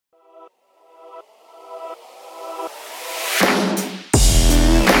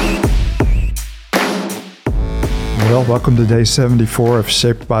Well, welcome to day 74 of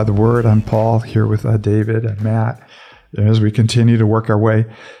Shaped by the Word. I'm Paul, here with David and Matt. And as we continue to work our way,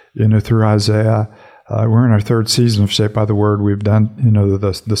 through Isaiah, we're in our third season of Shaped by the Word. We've done,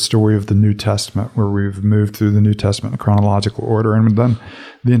 the story of the New Testament, where we've moved through the New Testament in chronological order, and we've done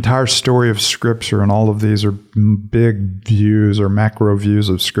the entire story of Scripture. And all of these are big views or macro views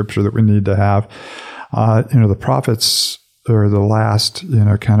of Scripture that we need to have. The prophets are the last,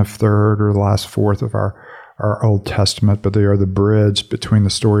 kind of third or the last fourth of our Old Testament, but they are the bridge between the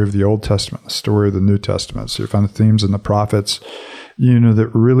story of the Old Testament and the story of the New Testament. So you find the themes in the prophets,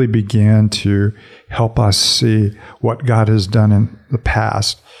 that really began to help us see what God has done in the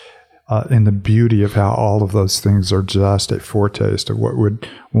past, and the beauty of how all of those things are just a foretaste of what would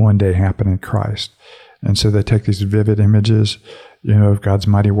one day happen in Christ. And so they take these vivid images, of God's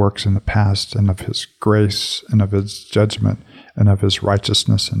mighty works in the past, and of His grace, and of His judgment, and of His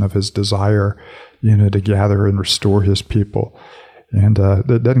righteousness, and of His desire, to gather and restore His people. And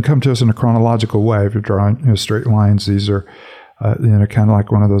that doesn't come to us in a chronological way. If you're drawing straight lines, these are kind of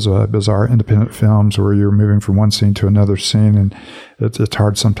like one of those bizarre independent films where you're moving from one scene to another scene, and it's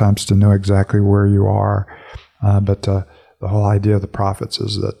hard sometimes to know exactly where you are. But the whole idea of the prophets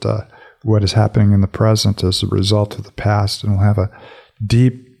is that what is happening in the present is a result of the past and will have a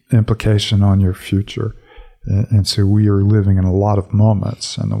deep implication on your future. And so we are living in a lot of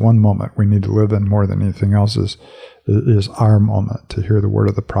moments, and the one moment we need to live in more than anything else is our moment to hear the word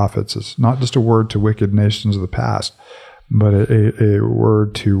of the prophets. It's not just a word to wicked nations of the past, but a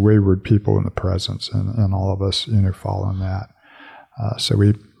word to wayward people in the present, and all of us, following that. So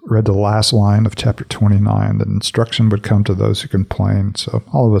we read the last line of chapter 29, that instruction would come to those who complain. So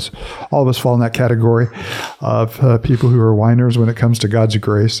all of us fall in that category of people who are whiners when it comes to God's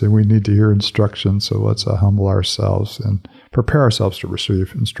grace, and we need to hear instruction. So let's humble ourselves and prepare ourselves to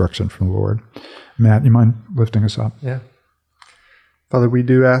receive instruction from the Lord. Matt, you mind lifting us up? Yeah. Father, we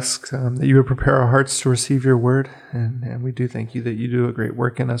do ask that you would prepare our hearts to receive your word, and we do thank you that you do a great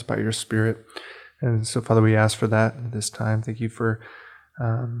work in us by your Spirit. And so, Father, we ask for that at this time. Thank you for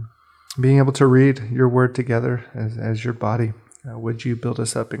being able to read your word together as your body. Would you build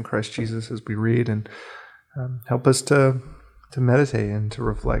us up in Christ Jesus as we read, and help us to meditate and to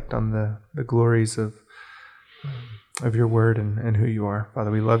reflect on the glories of your word and who you are.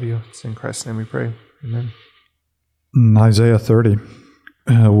 Father, we love you. It's in Christ's name we pray. Amen. Isaiah 30.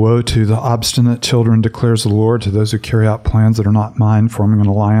 Woe to the obstinate children, declares the Lord, to those who carry out plans that are not mine, forming an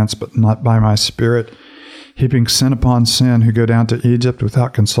alliance, but not by my Spirit, heaping sin upon sin, who go down to Egypt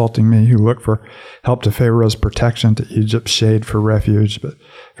without consulting me, who look for help to Pharaoh's protection, to Egypt's shade for refuge. But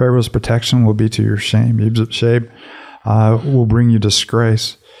Pharaoh's protection will be to your shame. Egypt's shade will bring you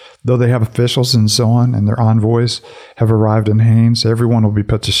disgrace. Though they have officials and so on, and their envoys have arrived in Hanes, everyone will be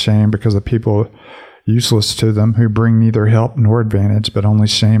put to shame, because the people are useless to them, who bring neither help nor advantage, but only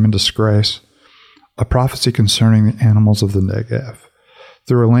shame and disgrace. A prophecy concerning the animals of the Negev.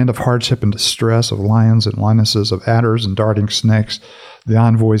 Through a land of hardship and distress, of lions and lionesses, of adders and darting snakes, the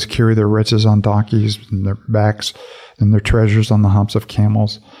envoys carry their riches on donkeys and their backs, and their treasures on the humps of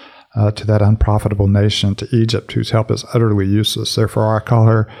camels, to that unprofitable nation, to Egypt, whose help is utterly useless. Therefore I call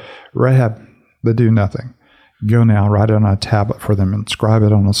her Rahab, the do nothing. Go now, write it on a tablet for them, and inscribe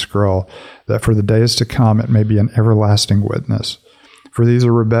it on a scroll, that for the days to come it may be an everlasting witness. For these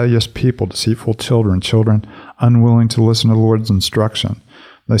are rebellious people, deceitful children unwilling to listen to the Lord's instruction.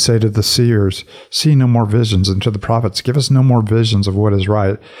 They say to the seers, see no more visions, and to the prophets, give us no more visions of what is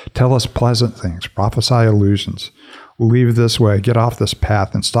right. Tell us pleasant things, prophesy illusions. Leave this way, get off this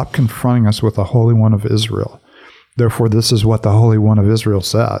path, and stop confronting us with the Holy One of Israel. Therefore, this is what the Holy One of Israel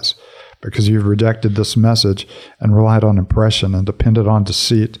says. Because you've rejected this message and relied on impression and depended on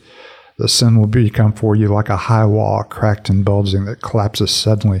deceit, the sin will become for you like a high wall, cracked and bulging, that collapses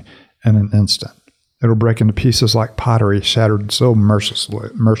suddenly in an instant. It'll break into pieces like pottery, shattered so mercilessly.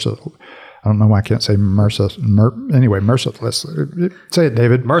 I don't know why I can't say mercilessly. Say it,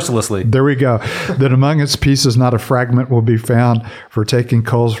 David. Mercilessly. There we go. That among its pieces not a fragment will be found, for taking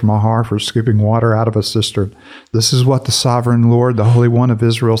coals from a hearth or scooping water out of a cistern. This is what the sovereign Lord, the Holy One of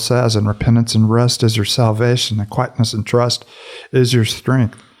Israel, says, and repentance and rest is your salvation, and quietness and trust is your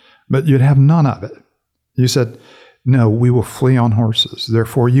strength. But you'd have none of it. You said, no, we will flee on horses.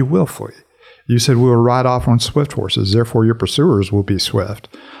 Therefore you will flee. You said, we will ride off on swift horses. Therefore your pursuers will be swift.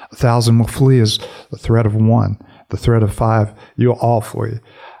 1,000 will flee as the threat of one. The threat of 5, you'll all flee,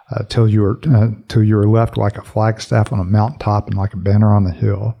 till you are left like a flagstaff on a mountaintop and like a banner on the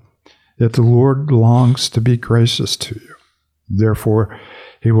hill. Yet the Lord longs to be gracious to you. Therefore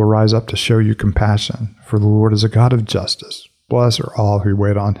he will rise up to show you compassion, for the Lord is a God of justice. Blessed are all who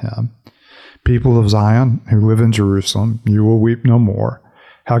wait on him. People of Zion who live in Jerusalem, you will weep no more.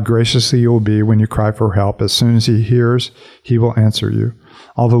 How gracious he will be when you cry for help. As soon as he hears, he will answer you.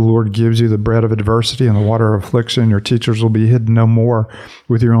 Although the Lord gives you the bread of adversity and the water of affliction, your teachers will be hidden no more.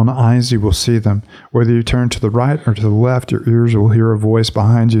 With your own eyes you will see them. Whether you turn to the right or to the left, your ears will hear a voice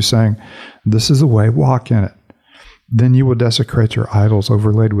behind you saying, "This is the way, walk in it." Then you will desecrate your idols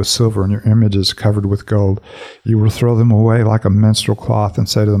overlaid with silver and your images covered with gold. You will throw them away like a menstrual cloth and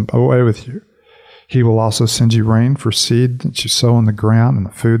say to them, "Away with you." He will also send you rain for seed that you sow in the ground, and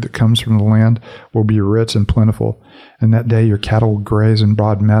the food that comes from the land will be rich and plentiful. In that day your cattle will graze in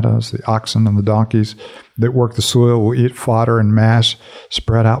broad meadows. The oxen and the donkeys that work the soil will eat fodder and mash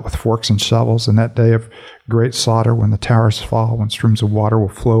spread out with forks and shovels. In that day of great slaughter, when the towers fall, when streams of water will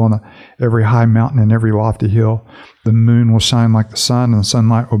flow on every high mountain and every lofty hill, the moon will shine like the sun, and the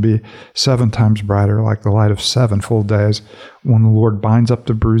sunlight will be 7 times brighter, like the light of 7 full days, when the Lord binds up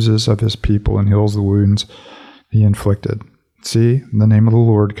the bruises of his people and heals the wounds he inflicted. See, the name of the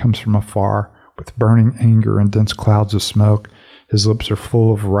Lord comes from afar, with burning anger and dense clouds of smoke. His lips are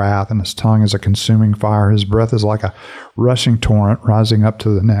full of wrath, and his tongue is a consuming fire. His breath is like a rushing torrent rising up to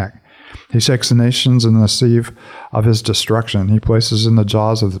the neck. He shakes the nations in the sieve of his destruction. He places in the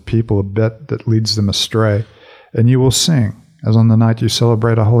jaws of the people a bit that leads them astray. And you will sing, as on the night you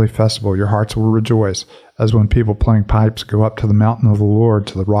celebrate a holy festival. Your hearts will rejoice, as when people playing pipes go up to the mountain of the Lord,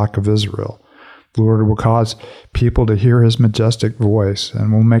 to the rock of Israel. The Lord will cause people to hear his majestic voice,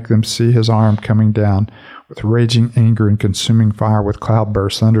 and will make them see his arm coming down with raging anger and consuming fire, with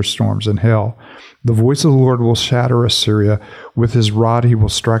cloudbursts, thunderstorms, and hail. The voice of the Lord will shatter Assyria. With his rod he will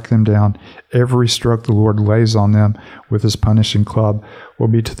strike them down. Every stroke the Lord lays on them with his punishing club will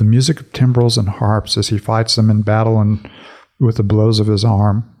be to the music of timbrels and harps, as he fights them in battle and with the blows of his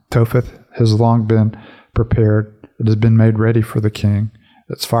arm. Topheth has long been prepared. It has been made ready for the king.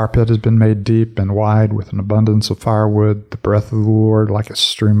 Its fire pit has been made deep and wide with an abundance of firewood. The breath of the Lord, like a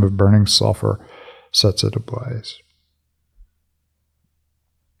stream of burning sulfur, sets it ablaze.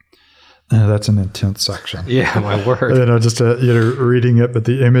 That's an intense section. Yeah, my word. Just reading it, but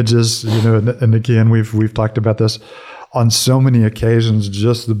the images, and again, we've talked about this on so many occasions.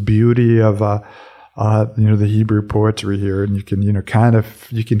 Just the beauty of the Hebrew poetry here, and you can kind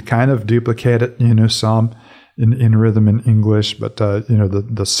of duplicate it, some in rhythm in English, but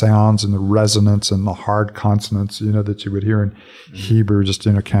the sounds and the resonance and the hard consonants that you would hear in Hebrew just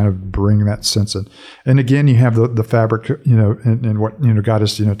kind of bring that sense in. And again, you have the fabric and what God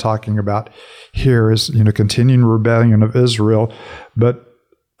is talking about here is continuing rebellion of Israel, but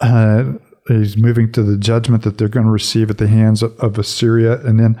he's moving to the judgment that they're going to receive at the hands of Assyria,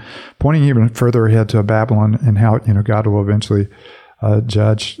 and then pointing even further ahead to Babylon and how God will eventually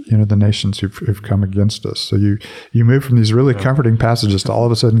judge the nations who've come against us. So you move from these really comforting passages to all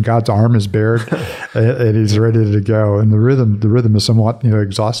of a sudden God's arm is bared and he's ready to go, and the rhythm is somewhat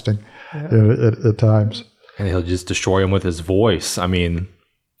exhausting at times. And he'll just destroy them with his voice. I mean,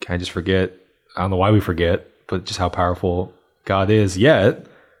 can I just forget? I don't know why we forget, but just how powerful God is. Yet,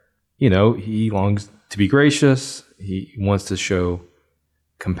 he longs to be gracious. He wants to show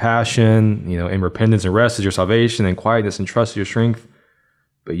compassion, in repentance and rest is your salvation, and quietness and trust is your strength,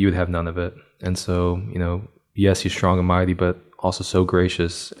 but you would have none of it. And so, yes, he's strong and mighty, but also so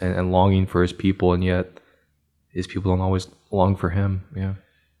gracious and longing for his people, and yet his people don't always long for him.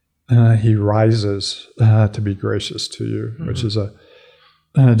 Yeah. He rises to be gracious to you, which is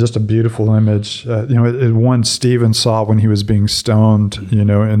just a beautiful image. One Stephen saw when he was being stoned,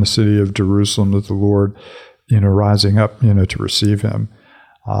 in the city of Jerusalem, that the Lord, rising up, to receive him.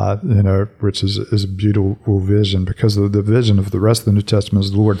 Which is a beautiful vision, because the vision of the rest of the New Testament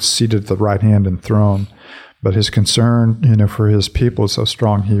is the Lord seated at the right hand and throne. But his concern, for his people is so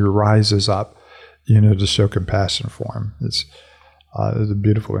strong, he rises up, to show compassion for him. It's a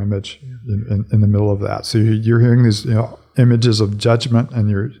beautiful image in the middle of that. So you're hearing these, images of judgment, and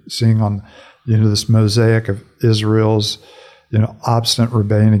you're seeing on, this mosaic of Israel's, obstinate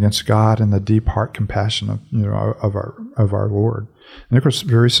rebellion against God, and the deep heart compassion of our Lord. And of course,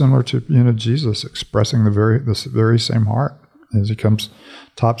 very similar to Jesus expressing this very same heart as he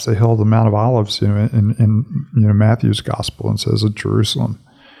tops the hill of the Mount of Olives, in Matthew's gospel, and says, "At Jerusalem,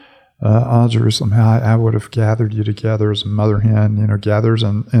 Jerusalem, how I would have gathered you together as a mother hen, gathers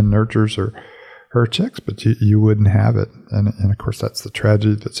and nurtures her chicks, but you wouldn't have it." And of course, that's the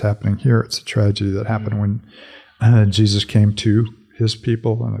tragedy that's happening here. It's a tragedy that happened when Jesus came to his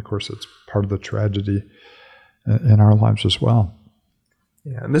people, and of course, it's part of the tragedy in our lives as well.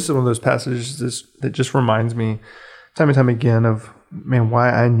 Yeah, and this is one of those passages that just reminds me time and time again of,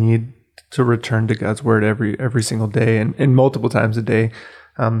 why I need to return to God's word every single day and multiple times a day.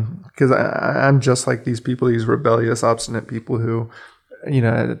 Because I'm just like these people, these rebellious, obstinate people who,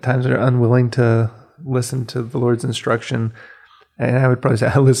 at times are unwilling to listen to the Lord's instruction. And I would probably say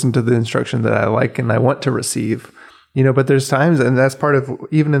I listen to the instruction that I like and I want to receive. But there's times, and that's part of,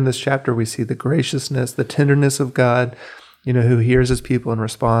 even in this chapter, we see the graciousness, the tenderness of God, who hears his people and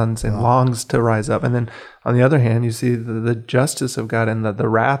responds and longs to rise up. And then on the other hand, you see the justice of God and the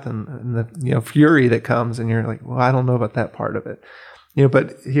wrath and the fury that comes, and you're like, well, I don't know about that part of it.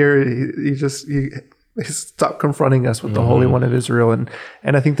 But here he stopped confronting us with the Holy One of Israel. And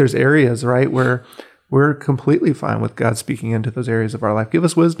I think there's areas, right, where we're completely fine with God speaking into those areas of our life. Give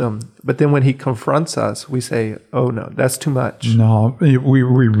us wisdom. But then when he confronts us, we say, oh, no, that's too much. No, we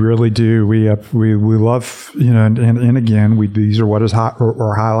really do. We love, and again, these are what is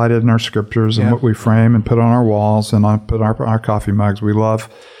or highlighted in our scriptures and what we frame and put on our walls and put on our coffee mugs. We love,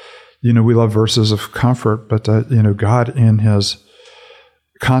 we love verses of comfort, but, God in his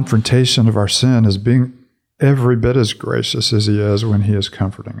confrontation of our sin is being every bit as gracious as he is when he is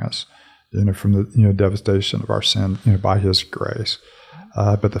comforting us. From the devastation of our sin, by his grace,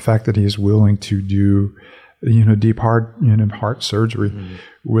 but the fact that he is willing to do, deep heart surgery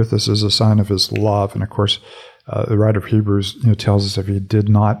with us is a sign of his love. And of course, the writer of Hebrews, tells us if he did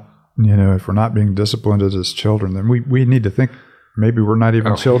not, if we're not being disciplined as his children, then we need to think maybe we're not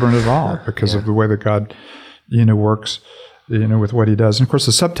even children at all because of the way that God, works, with what he does. And of course,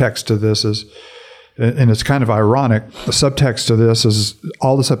 the subtext to this is. And it's kind of ironic. The subtext to this is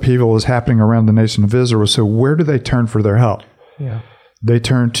all this upheaval is happening around the nation of Israel. So where do they turn for their help? Yeah. They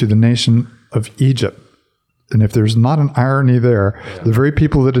turn to the nation of Egypt. And if there's not an irony there, the very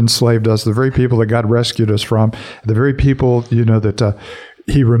people that enslaved us, the very people that God rescued us from, the very people, that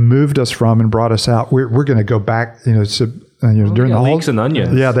he removed us from and brought us out, we're going to go back, during the leeks and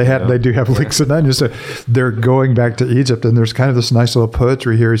onions. Yeah, they do have leeks and onions. So they're going back to Egypt, and there's kind of this nice little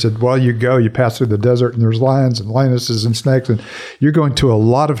poetry here. He said, well, you pass through the desert, and there's lions and lionesses and snakes, and you're going to a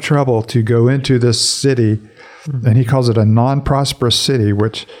lot of trouble to go into this city. And he calls it a non-prosperous city,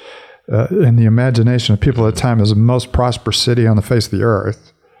 which in the imagination of people at the time is the most prosperous city on the face of the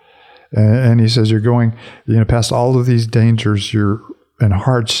earth. And he says, you're going past all of these dangers, and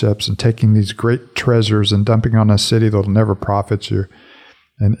hardships, and taking these great treasures and dumping on a city that'll never profit you.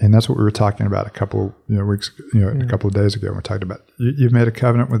 And that's what we were talking about a couple weeks, a couple of days ago. We talked about you've made a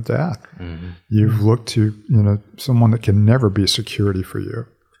covenant with death. Mm-hmm. You've looked to someone that can never be security for you.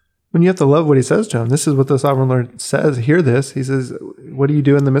 When you have to love what he says to him, this is what the sovereign Lord says. Hear this. He says, what do you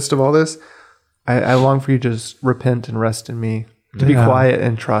do in the midst of all this? I long for you to just repent and rest in me, to be quiet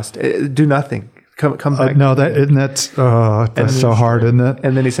and trust. Do nothing. Come back. No, that's so hard, isn't it?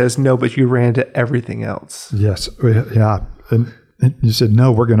 And then he says, no, but you ran to everything else. Yes. Yeah. And you said,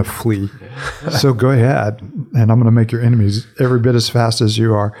 no, we're going to flee. So go ahead, and I'm going to make your enemies every bit as fast as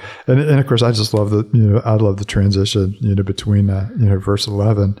you are. And of course, I just love I love the transition, between, verse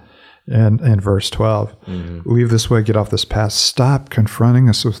 11 and verse 12. Mm-hmm. Leave this way, get off this path. Stop confronting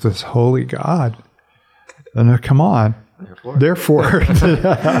us with this holy God. And come on. Therefore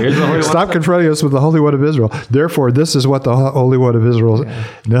stop confronting us with the Holy One of Israel. Therefore, this is what the Holy One of Israel says.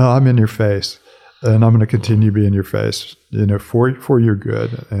 No, I'm in your face, and I'm going to continue being your face, for your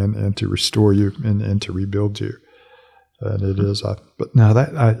good and to restore you and to rebuild you. And it is, but now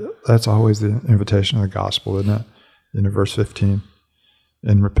that's always the invitation of the gospel, isn't it? Verse 15,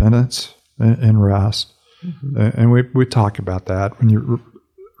 in repentance and rest. Mm-hmm. And we talk about that when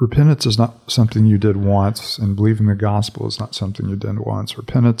repentance is not something you did once, and believing the gospel is not something you did once.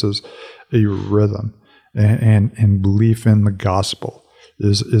 Repentance is a rhythm, and belief in the gospel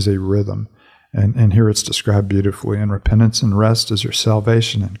is a rhythm. And here it's described beautifully. And repentance and rest is your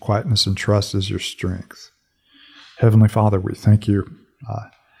salvation, and quietness and trust is your strength. Heavenly Father, we thank you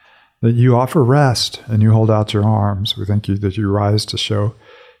that you offer rest and you hold out your arms. We thank you that you rise to show,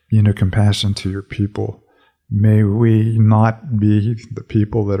 compassion to your people. May we not be the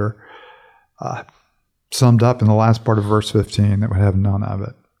people that are summed up in the last part of verse 15 that would have none of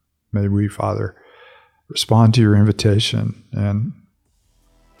it. May we, Father, respond to your invitation and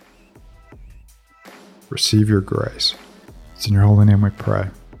receive your grace. It's in your holy name we pray.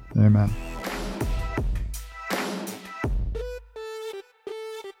 Amen.